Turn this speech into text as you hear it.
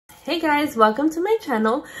Hey guys, welcome to my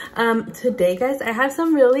channel. Today guys, I have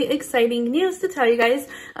some really exciting news to tell you guys.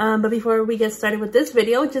 But before we get started with this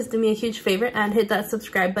video, just do me a huge favor and hit that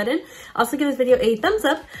subscribe button. Also give this video a thumbs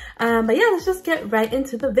up. But yeah, let's just get right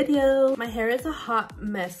into the video. My hair is a hot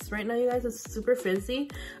mess right now, you guys. It's super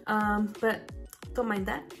frizzy, but don't mind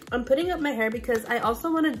that. I'm putting up my hair because I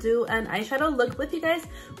also want to do an eyeshadow look with you guys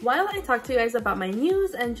while I talk to you guys about my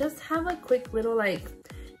news and just have a quick little like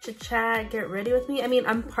chit chat, get ready with me. I mean,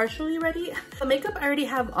 I'm partially ready. The makeup I already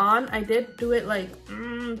have on, I did do it like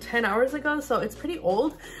 10 hours ago, so it's pretty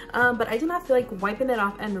old, but I do not feel like wiping it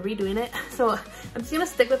off and redoing it, so I'm just gonna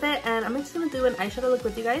stick with it and I'm just gonna do an eyeshadow look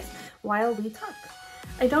with you guys while we talk.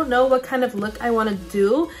 I don't know what kind of look I want to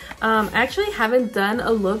do. I actually haven't done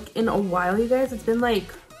a look in a while, you guys. It's been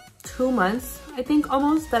like 2 months, I think,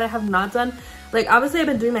 almost, that I have not done. Like, obviously I've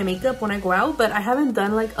been doing my makeup when I go out, but I haven't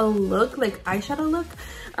done like a look, like eyeshadow look,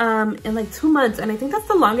 in like 2 months. And I think that's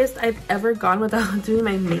the longest I've ever gone without doing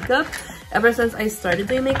my makeup ever since I started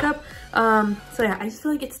doing makeup. So yeah, I just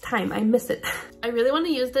feel like it's time. I miss it. I really want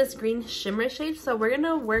to use this green shimmer shade, so we're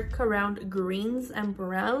gonna work around greens and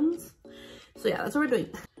browns. So yeah, that's what we're doing.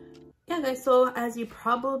 Yeah guys, so as you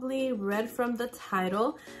probably read from the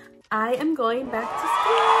title, I am going back to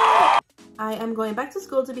school. I am going back to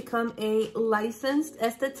school to become a licensed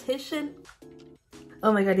esthetician.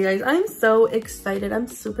 Oh my god, you guys, I'm so excited. I'm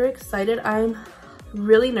super excited. I'm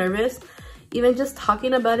really nervous. Even just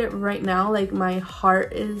talking about it right now, like my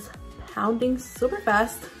heart is pounding super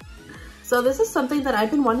fast. So this is something that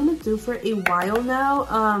I've been wanting to do for a while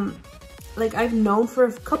now. Like, I've known for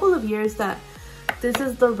a couple of years that this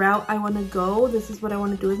is the route I want to go. This is what I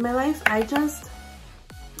want to do with my life. I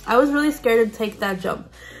was really scared to take that jump.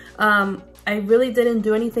 I really didn't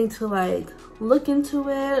do anything to like look into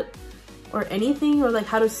it or anything, or like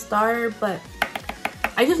how to start, but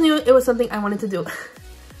I just knew it was something I wanted to do.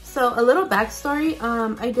 So a little backstory,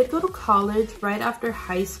 I did go to college right after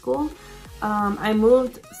high school. I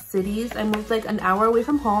moved cities. I moved like an hour away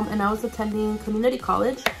from home and I was attending community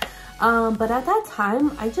college. But at that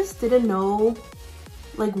time, I just didn't know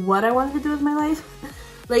like what I wanted to do with my life.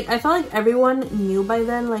 Like, I felt like everyone knew by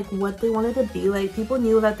then like what they wanted to be. Like, people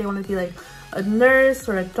knew that they wanted to be like a nurse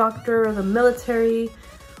or a doctor or the military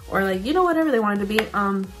or like, you know, whatever they wanted to be.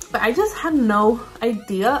 But I just had no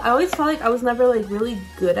idea. I always felt like I was never like really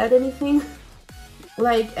good at anything.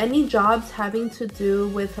 Like, any jobs having to do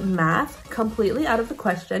with math, completely out of the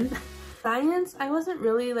question. Science, I wasn't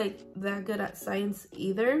really like that good at science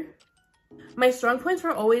either. My strong points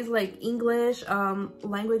were always like English,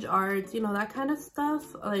 language arts, you know, that kind of stuff.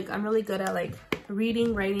 Like, I'm really good at like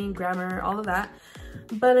reading, writing, grammar, all of that.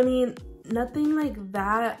 But I mean, nothing like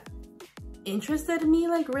that interested me,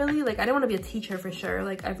 like, really. Like, I didn't want to be a teacher for sure.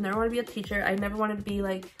 Like, I've never wanted to be a teacher. I never wanted to be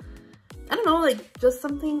like, I don't know, like just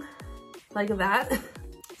something like that.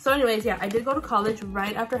 So anyways, yeah, I did go to college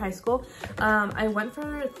right after high school. I went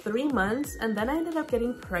for 3 months and then I ended up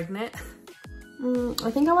getting pregnant. I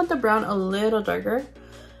think I want the brown a little darker.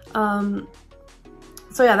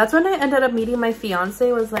 So yeah, that's when I ended up meeting my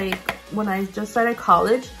fiance, was like when I just started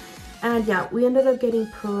college. And yeah, we ended up getting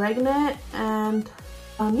pregnant, and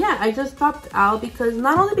yeah, I just dropped out because,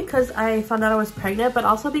 not only because I found out I was pregnant, but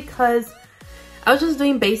also because I was just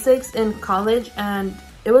doing basics in college and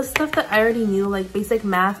it was stuff that I already knew, like basic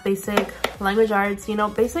math, basic language arts, you know,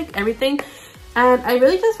 basic everything. And I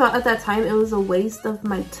really just felt at that time it was a waste of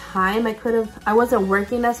my time. I wasn't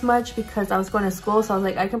working as much because I was going to school. So I was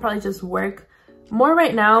like, I can probably just work more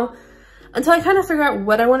right now until I kind of figure out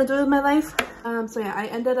what I want to do with my life. So yeah, I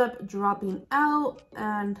ended up dropping out.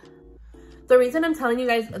 And the reason I'm telling you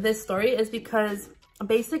guys this story is because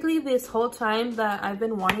basically this whole time that I've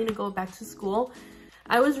been wanting to go back to school,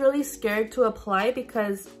 I was really scared to apply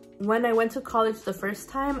because when I went to college the first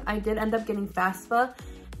time, I did end up getting FAFSA.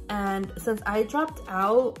 And since I dropped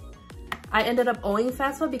out, I ended up owing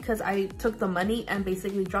FAFSA because I took the money and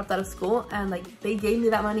basically dropped out of school, and like they gave me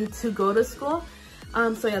that money to go to school.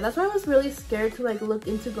 So yeah, that's why I was really scared to like look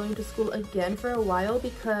into going to school again for a while,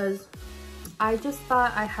 because I just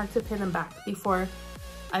thought I had to pay them back before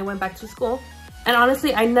I went back to school. And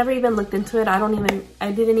honestly, I never even looked into it. I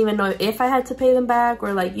didn't even know if I had to pay them back,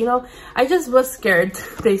 or like, you know, I just was scared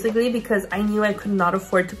basically because I knew I could not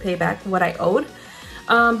afford to pay back what I owed.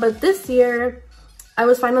 But this year, I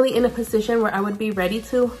was finally in a position where I would be ready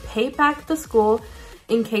to pay back the school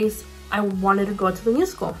in case I wanted to go to the new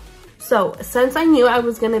school. So since I knew I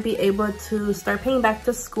was going to be able to start paying back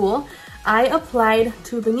the school, I applied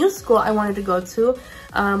to the new school I wanted to go to,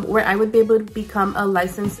 where I would be able to become a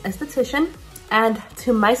licensed esthetician. And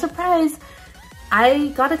to my surprise, I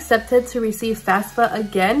got accepted to receive FAFSA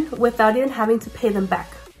again without even having to pay them back.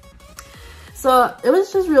 So it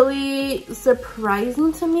was just really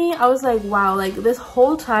surprising to me. I was like, wow, like this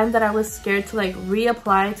whole time that I was scared to like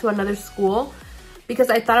reapply to another school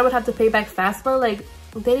because I thought I would have to pay back FAFSA, like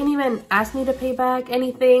they didn't even ask me to pay back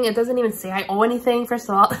anything. It doesn't even say I owe anything, first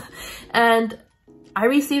of all. And I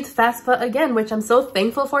received FAFSA again, which I'm so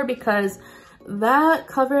thankful for because that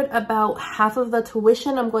covered about half of the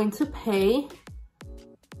tuition I'm going to pay.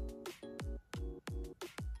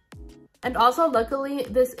 And also, luckily,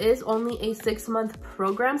 this is only a 6-month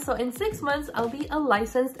program. So in 6 months, I'll be a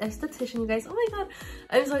licensed esthetician, you guys. Oh my God,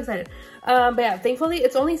 I'm so excited. But yeah, thankfully,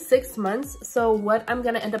 it's only 6 months. So what I'm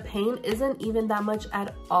gonna end up paying isn't even that much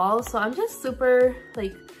at all. So I'm just super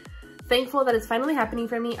like thankful that it's finally happening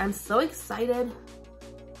for me. I'm so excited.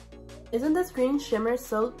 Isn't this green shimmer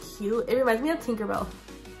so cute? It reminds me of Tinkerbell.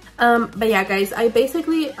 But yeah, guys, I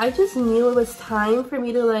just knew it was time for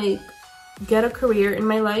me to like get a career in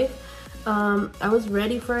my life. I was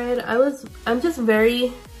ready for it. I was in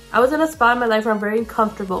a spot in my life where I'm very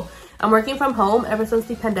comfortable. I'm working from home ever since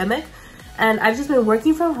the pandemic, and I've just been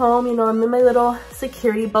working from home, you know, I'm in my little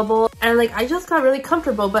security bubble, and like I just got really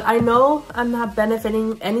comfortable, but I know I'm not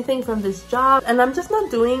benefiting anything from this job, and I'm just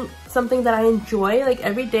not doing something that I enjoy. Like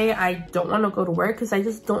every day I don't want to go to work because I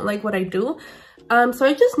just don't like what I do. So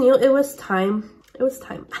I just knew it was time. It's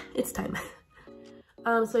time.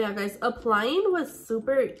 So yeah, guys, applying was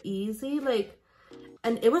super easy, like,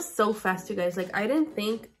 and it was so fast, you guys. Like, I didn't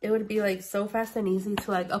think it would be like so fast and easy to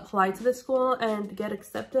like apply to the school and get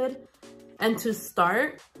accepted and to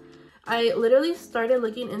start. I literally started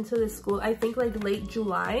looking into this school, I think like late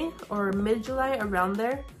July or mid-July, around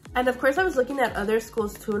there. And of course I was looking at other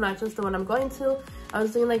schools too, not just the one I'm going to. I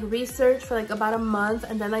was doing like research for like about a month,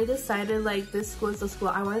 and then I decided like this school is the school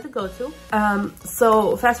I wanted to go to.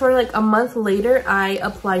 So fast forward like a month later, I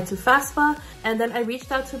applied to FAFSA, and then I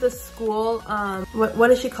reached out to the school.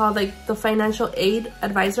 What is she called? Like the financial aid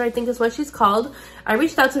advisor, I think is what she's called. I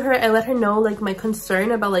reached out to her and let her know like my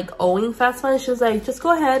concern about like owing FAFSA, and she was like, just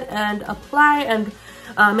go ahead and apply and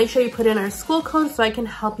make sure you put in our school code so I can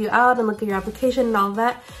help you out and look at your application and all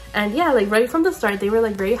that. And yeah, like right from the start, they were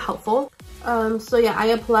like very helpful. So yeah, I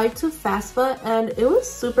applied to FAFSA and it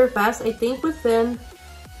was super fast. I think within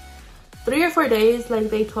 3 or 4 days, like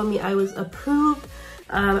they told me I was approved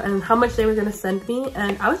and how much they were gonna send me,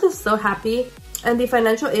 and I was just so happy. And the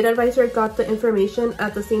financial aid advisor got the information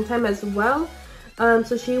at the same time as well.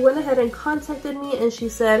 So she went ahead and contacted me, and she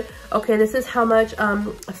said, okay, this is how much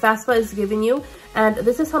FAFSA is giving you, and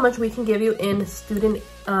this is how much we can give you in student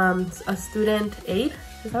aid.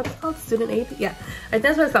 Is that what it's called? Student aid? Yeah, I think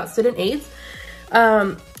that's what it's called, student aids.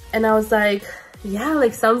 And I was like, yeah,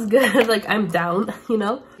 like sounds good. Like I'm down, you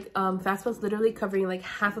know. FAFSA's literally covering like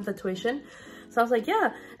half of the tuition. So I was like,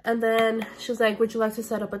 yeah. And then she was like, would you like to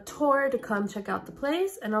set up a tour to come check out the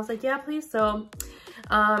place? And I was like, yeah, please. So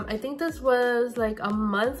I think this was like a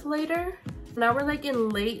month later. Now we're like in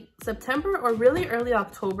late September or really early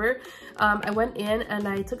October. I went in and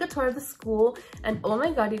I took a tour of the school, and oh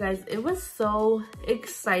my God, you guys, it was so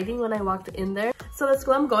exciting when I walked in there. So the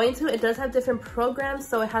school I'm going to, it does have different programs.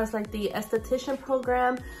 So it has like the esthetician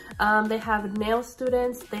program, they have nail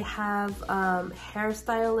students, they have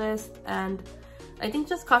hairstylists, and I think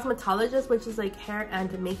just cosmetologist, which is like hair and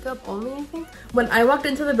makeup only, I think. When I walked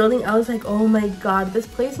into the building, I was like, oh my God, this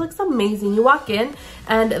place looks amazing. You walk in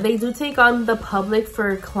and they do take on the public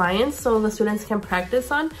for clients so the students can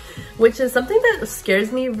practice on, which is something that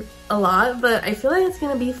scares me a lot, but I feel like it's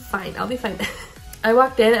gonna be fine. I'll be fine. I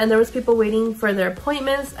walked in and there was people waiting for their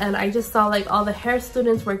appointments, and I just saw like all the hair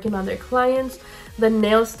students working on their clients, the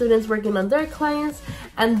nail students working on their clients,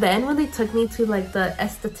 and then when they took me to like the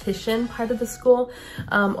esthetician part of the school,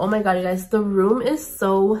 oh my God, you guys, the room is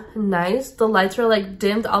so nice. The lights are like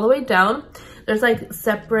dimmed all the way down. There's like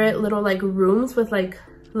separate little like rooms with like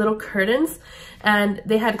little curtains, and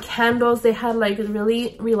they had candles, they had like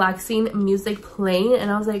really relaxing music playing,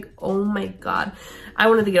 and I was like, oh my God, I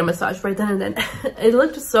wanted to get a massage right then and then. It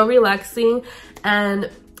looked so relaxing, and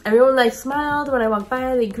everyone like smiled when I walked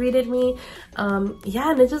by, they greeted me.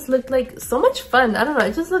 Yeah, and it just looked like so much fun. I don't know,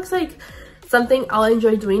 it just looks like something I'll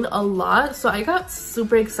enjoy doing a lot. So I got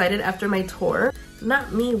super excited after my tour.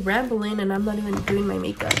 Not me rambling, and I'm not even doing my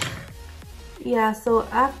makeup. Yeah, so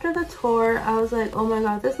after the tour, I was like, oh my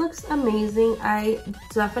God, this looks amazing. I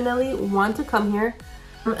definitely want to come here.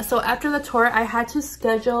 So after the tour, I had to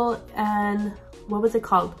schedule an, what was it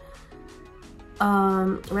called?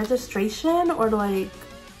 Registration or like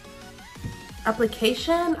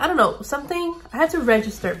application, I don't know, something. I had to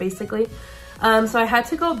register basically. So I had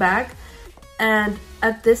to go back, and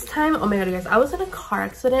at this time, oh my God, you guys, I was in a car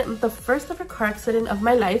accident, the first ever car accident of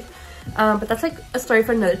my life. but that's like a story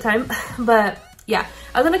for another time. But yeah,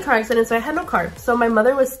 I was in a car accident, so I had no car. So my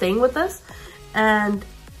mother was staying with us, and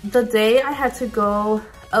the day I had to go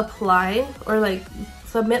apply or like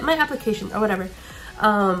submit my application or whatever,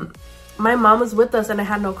 my mom was with us and I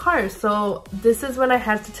had no car. So this is when I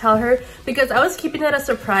had to tell her, because I was keeping it a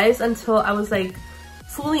surprise until I was like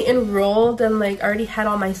fully enrolled and like already had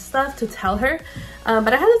all my stuff to tell her.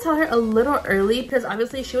 But I had to tell her a little early because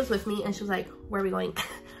obviously she was with me and she was like, where are we going?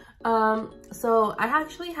 So I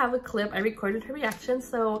actually have a clip. I recorded her reaction,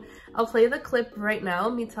 so I'll play the clip right now,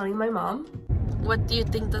 me telling my mom. What do you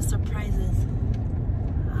think the surprise is?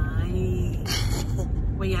 Ay,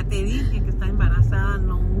 pues ya te dije que está embarazada,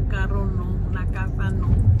 no un carro, no una casa, no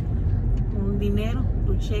un dinero,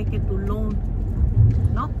 tu cheque, tu loan,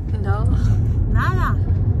 ¿no? No. Nada.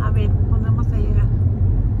 A ver, ¿cuándo vamos a llegar?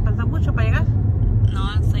 ¿Falta mucho para llegar? No,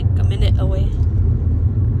 it's like a minute away.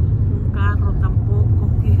 Un carro tampoco,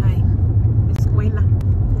 que hay escuela,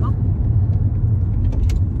 ¿no?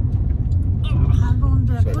 ¿A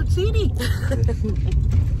dónde? Food City.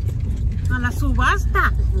 A la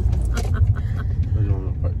subasta.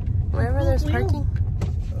 Wherever there's parking.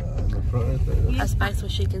 The front right there. A spike so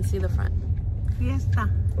she can see the front. Fiesta.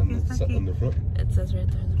 Fiesta aquí. On the front. It says right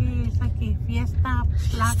there. ¿Qué es aquí? Fiesta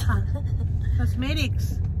Plaza.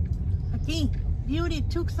 Cosmetics. Aquí. Beauty,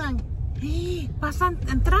 Tucson. ¿Vas a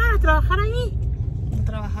entrar a trabajar ahí?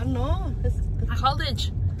 Trabajar no. Es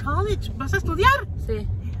college. College. ¿Vas a estudiar? Sí.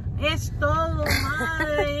 Es todo,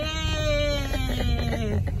 madre.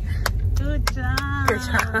 Good job. Good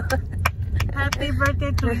job. Happy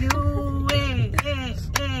birthday to you.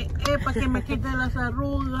 Para que me quite las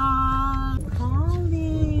arrugas.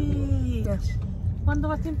 College. Yes. ¿Cuándo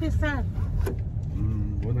vas a empezar?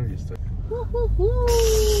 When are you starting?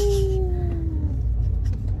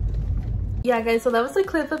 Yeah, guys, so that was a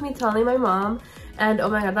clip of me telling my mom, and oh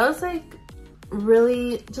my god, that was like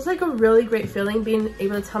really, just like a really great feeling being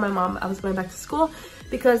able to tell my mom I was going back to school,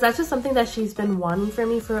 because that's just something that she's been wanting for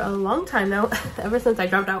me for a long time now, ever since I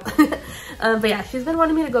dropped out. But yeah, she's been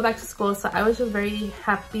wanting me to go back to school, so I was just very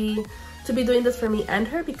happy to be doing this for me and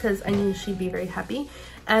her, because I knew she'd be very happy.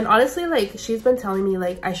 And honestly, like, she's been telling me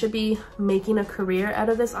like I should be making a career out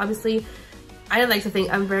of this. Obviously, I like to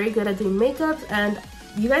think I'm very good at doing makeup, and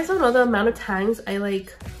you guys don't know the amount of times I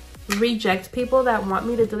like reject people that want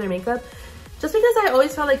me to do their makeup just because I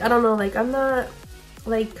always felt like, I don't know, like I'm not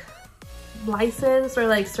like licensed or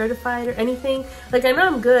like certified or anything. Like, I know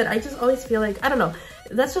I'm good, I just always feel like, I don't know,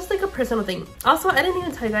 that's just like a personal thing. Also, I didn't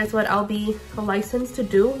even tell you guys what I'll be licensed to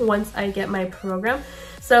do once I get my program.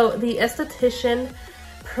 So the esthetician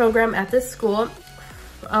program at this school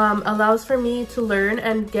allows for me to learn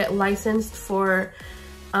and get licensed for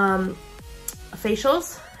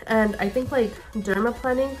facials, and I think like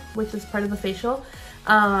dermaplaning, which is part of the facial,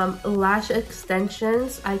 lash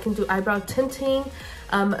extensions. I can do eyebrow tinting,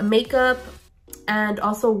 makeup, and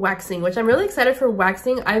also waxing, which I'm really excited for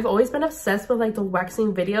waxing. I've always been obsessed with like the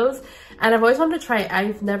waxing videos, and I've always wanted to try it.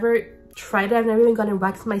 I've never tried it. I've never even gotten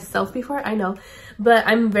waxed myself before, I know, but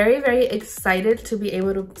I'm very, very excited to be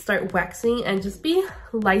able to start waxing and just be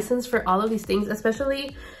licensed for all of these things,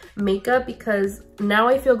 especially makeup, because now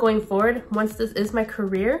I feel going forward, once this is my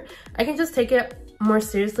career, I can just take it more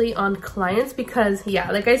seriously on clients, because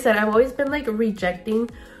yeah, like I said, I've always been like rejecting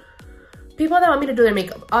people that want me to do their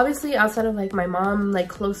makeup, obviously outside of like my mom, like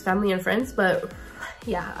close family and friends. But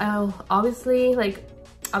yeah, I'll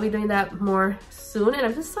be doing that more soon, and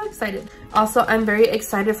I'm just so excited. Also, I'm just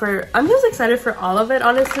excited for all of it,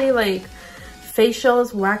 honestly, like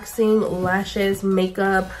facials, waxing, lashes,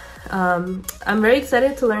 makeup. I'm very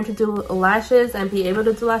excited to learn to do lashes and be able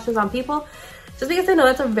to do lashes on people, just because I know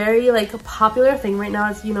that's a very like popular thing right now.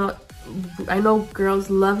 It's, you know, I know girls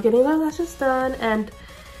love getting their lashes done, and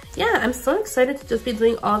yeah, I'm so excited to just be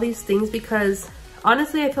doing all these things, because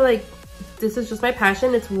honestly, I feel like this is just my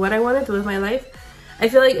passion. It's what I want to do with my life. I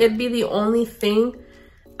feel like it'd be the only thing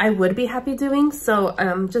I would be happy doing, so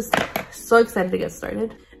I'm just so excited to get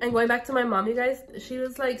started. And going back to my mom, you guys, she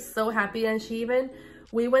was like so happy, and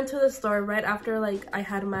we went to the store right after like I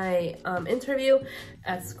had my interview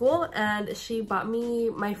at school, and she bought me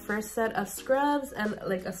my first set of scrubs and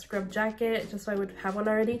like a scrub jacket, just so I would have one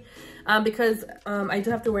already, because I do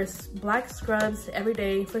have to wear black scrubs every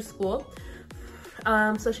day for school.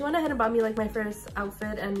 So she went ahead and bought me like my first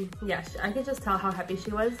outfit, and yeah, I could just tell how happy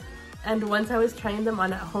she was. And once I was trying them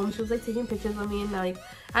on at home, she was like taking pictures of me, and like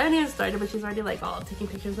I haven't even started, but she's already like all taking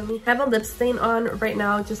pictures of me. I have a lip stain on right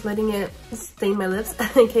now, just letting it stain my lips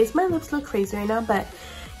in case my lips look crazy right now. But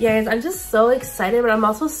yeah, guys, I'm just so excited, but I'm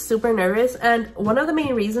also super nervous. And one of the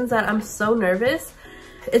main reasons that I'm so nervous,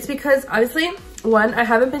 it's because obviously one, I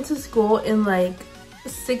haven't been to school in like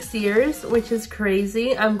 6 years, which is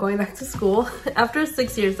crazy. I'm going back to school after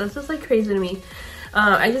 6 years. That's just like crazy to me.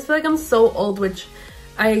 I just feel like I'm so old, which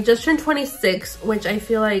I just turned 26, which I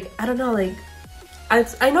feel like, I don't know, like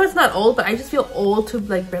I know it's not old, but I just feel old to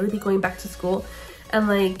like barely be going back to school and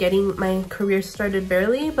like getting my career started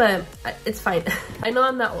barely, but it's fine. I know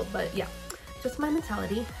I'm not old, but yeah, just my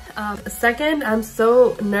mentality. Second, I'm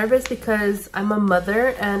so nervous because I'm a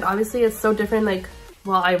mother, and obviously it's so different, like,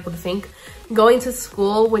 well, I would think going to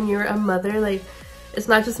school when you're a mother, like it's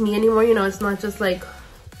not just me anymore, you know, it's not just like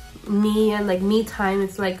me and like me time.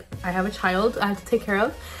 It's like I have a child I have to take care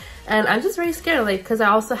of, and I'm just very scared, like, because I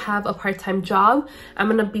also have a part-time job. I'm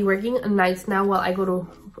gonna be working nights now while I go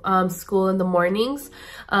to school in the mornings,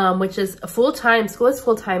 which is full-time. School is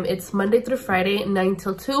full-time. It's Monday through Friday, 9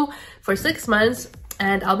 till 2 for 6 months,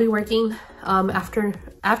 and I'll be working after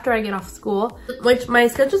I get off school, which my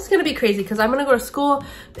schedule's gonna be crazy because I'm gonna go to school,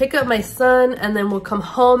 pick up my son, and then we'll come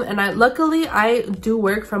home. And luckily I do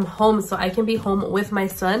work from home, so I can be home with my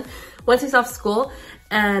son once he's off school.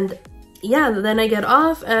 And yeah, then I get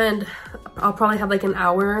off and I'll probably have like an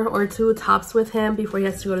hour or two tops with him before he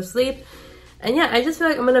has to go to sleep. And yeah, I just feel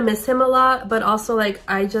like I'm gonna miss him a lot, but also like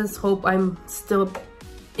I just hope I'm still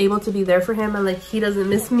able to be there for him and like he doesn't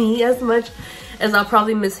miss me as much as I'll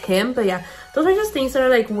probably miss him. But yeah, those are just things that are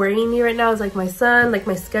like worrying me right now, is like my son, like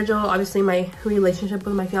my schedule, obviously my relationship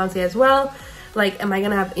with my fiance as well. Like, am I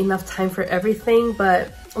gonna have enough time for everything?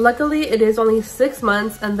 But luckily it is only 6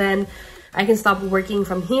 months, and then I can stop working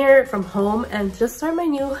from here, from home, and just start my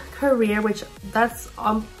new career, which that's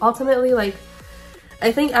ultimately like,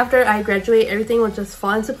 I think after I graduate, everything will just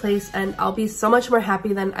fall into place and I'll be so much more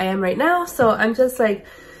happy than I am right now. So I'm just like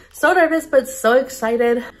so nervous, but so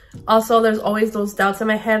excited. Also, there's always those doubts in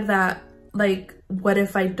my head that like, what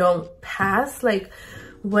if I don't pass? Like,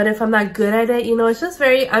 what if I'm not good at it? You know, it's just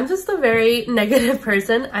I'm just a very negative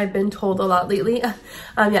person. I've been told a lot lately. Yeah,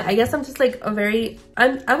 I guess I'm just like I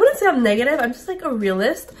wouldn't say I'm negative. I'm just like a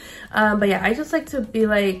realist. But yeah, I just like to be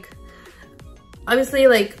like, obviously,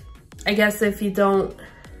 like, I guess if you don't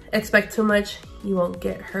expect too much, you won't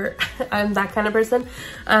get hurt. I'm that kind of person.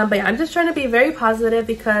 But yeah, I'm just trying to be very positive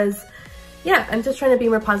because, yeah, I'm just trying to be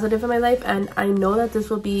more positive in my life, and I know that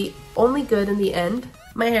this will be only good in the end.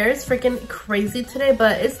 My hair is freaking crazy today,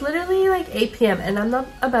 but it's literally like 8 p.m. and I'm not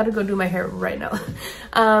about to go do my hair right now.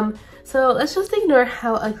 So let's just ignore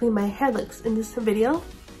how ugly my hair looks in this video.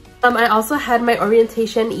 I also had my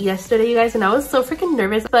orientation yesterday, you guys, and I was so freaking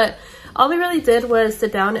nervous, but all we really did was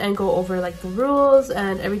sit down and go over like the rules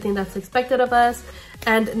and everything that's expected of us.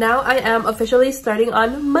 And now I am officially starting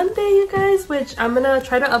on Monday, you guys, which I'm gonna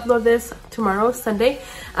try to upload this tomorrow, Sunday.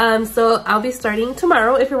 So I'll be starting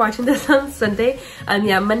tomorrow if you're watching this on Sunday.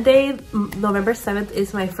 Yeah, Monday, November 7th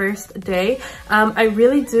is my first day. I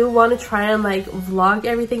really do want to try and like vlog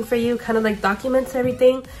everything for you, kind of like document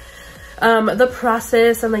everything. The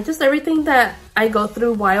process and like just everything that I go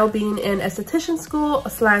through while being in esthetician school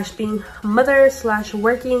 / being mother /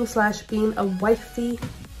 working / being a wifey.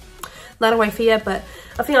 Not a wifey yet, but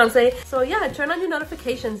a fiance. So yeah, turn on your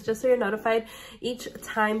notifications just so you're notified each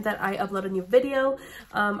time that I upload a new video.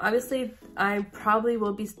 Obviously, I probably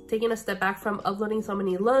will be taking a step back from uploading so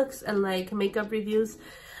many looks and like makeup reviews.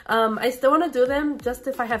 I still want to do them just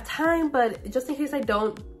if I have time, but just in case I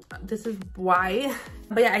don't, this is why.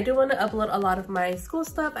 But yeah, I do want to upload a lot of my school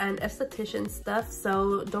stuff and esthetician stuff,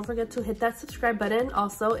 so don't forget to hit that subscribe button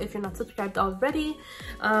also if you're not subscribed already.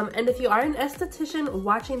 And if you are an esthetician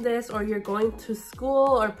watching this, or you're going to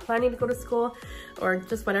school or planning to go to school, or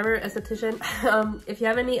just whatever, esthetician, if you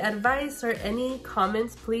have any advice or any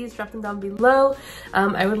comments, please drop them down below.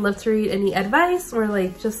 I would love to read any advice or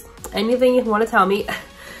like just anything you want to tell me.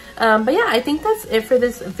 But yeah, I think that's it for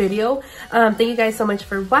this video. Thank you guys so much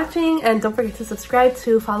for watching, and don't forget to subscribe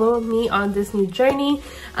to follow me on this new journey.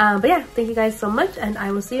 But yeah, thank you guys so much, and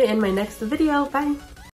I will see you in my next video. Bye.